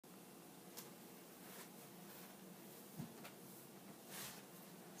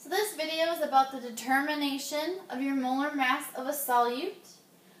this video is about the determination of your molar mass of a solute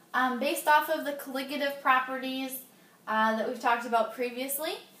based off of the colligative properties that we've talked about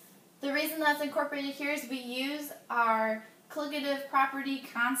previously. The reason that's incorporated here is we use our colligative property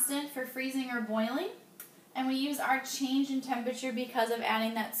constant for freezing or boiling, and we use our change in temperature because of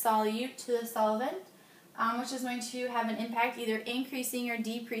adding that solute to the solvent, which is going to have an impact either increasing or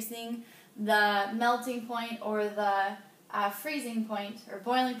decreasing the melting point or the freezing point, or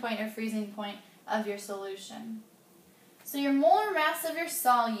boiling point or freezing point of your solution. So your molar mass of your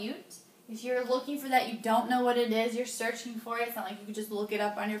solute, if you're looking for that, you don't know what it is, you're searching for it, it's not like you could just look it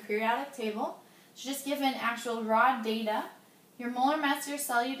up on your periodic table. So just given actual raw data, your molar mass of your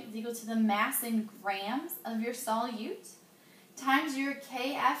solute is equal to the mass in grams of your solute times your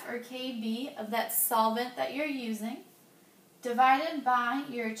Kf or Kb of that solvent that you're using, divided by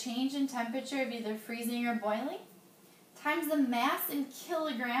your change in temperature of either freezing or boiling, times the mass in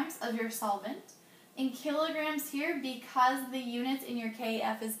kilograms of your solvent. In kilograms here because the unit in your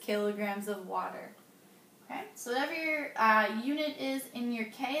Kf is kilograms of water. Okay, so whatever your unit is in your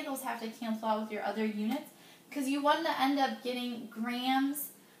K, those have to cancel out with your other units because you want to end up getting grams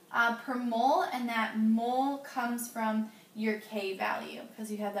per mole, and that mole comes from your K value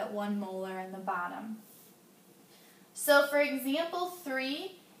because you have that 1 molar in the bottom. So for example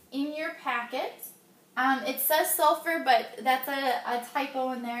 3 in your packet, it says sulfur, but that's a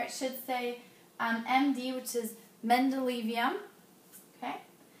typo in there. It should say MD, which is mendelevium. Okay,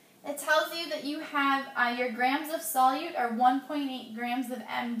 it tells you that you have your grams of solute are 1.8 grams of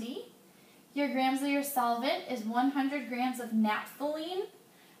MD. Your grams of your solvent is 100 grams of naphthalene,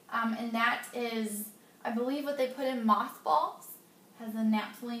 and that is, I believe, what they put in mothballs. It has a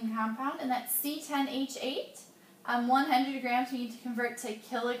naphthalene compound, and that's C10H8. 100 grams we need to convert to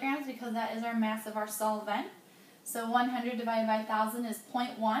kilograms because that is our mass of our solvent. So 100 divided by 1,000 is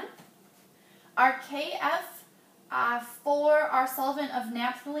 0.1. Our Kf for our solvent of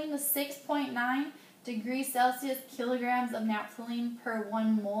naphthalene is 6.9 degrees Celsius kilograms of naphthalene per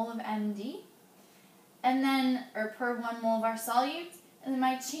 1 mole of MD, and then, or per 1 mole of our solute. And then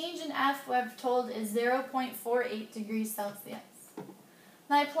my change in F, what I've told, is 0.48 degrees Celsius.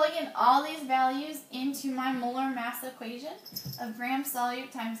 Now I plug in all these values into my molar mass equation of gram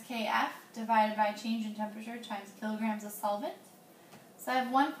solute times Kf divided by change in temperature times kilograms of solvent. So I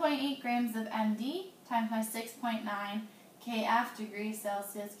have 1.8 grams of MD times my 6.9 Kf degrees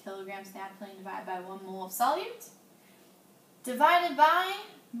Celsius kilograms naphthalene divided by 1 mole of solute, divided by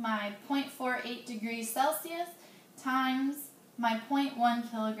my 0.48 degrees Celsius times my 0.1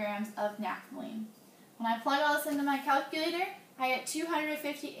 kilograms of naphthalene. When I plug all this into my calculator, I get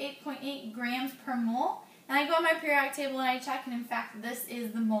 258.8 grams per mole, and I go on my periodic table and I check, and in fact this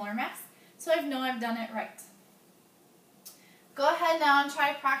is the molar mass, so I know I've done it right. Go ahead now and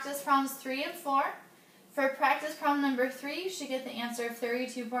try practice problems 3 and 4. For practice problem number 3, you should get the answer of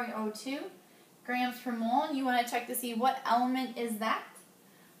 32.02 grams per mole, and you want to check to see what element is that.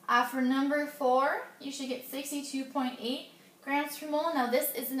 For number 4, you should get 62.8 grams per mole. Now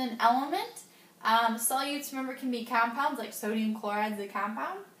this isn't an element. Solutes, remember, can be compounds, like sodium chloride is a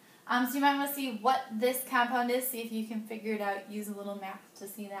compound. So you might want to see what this compound is, see if you can figure it out, use a little math to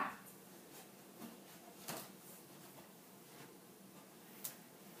see that.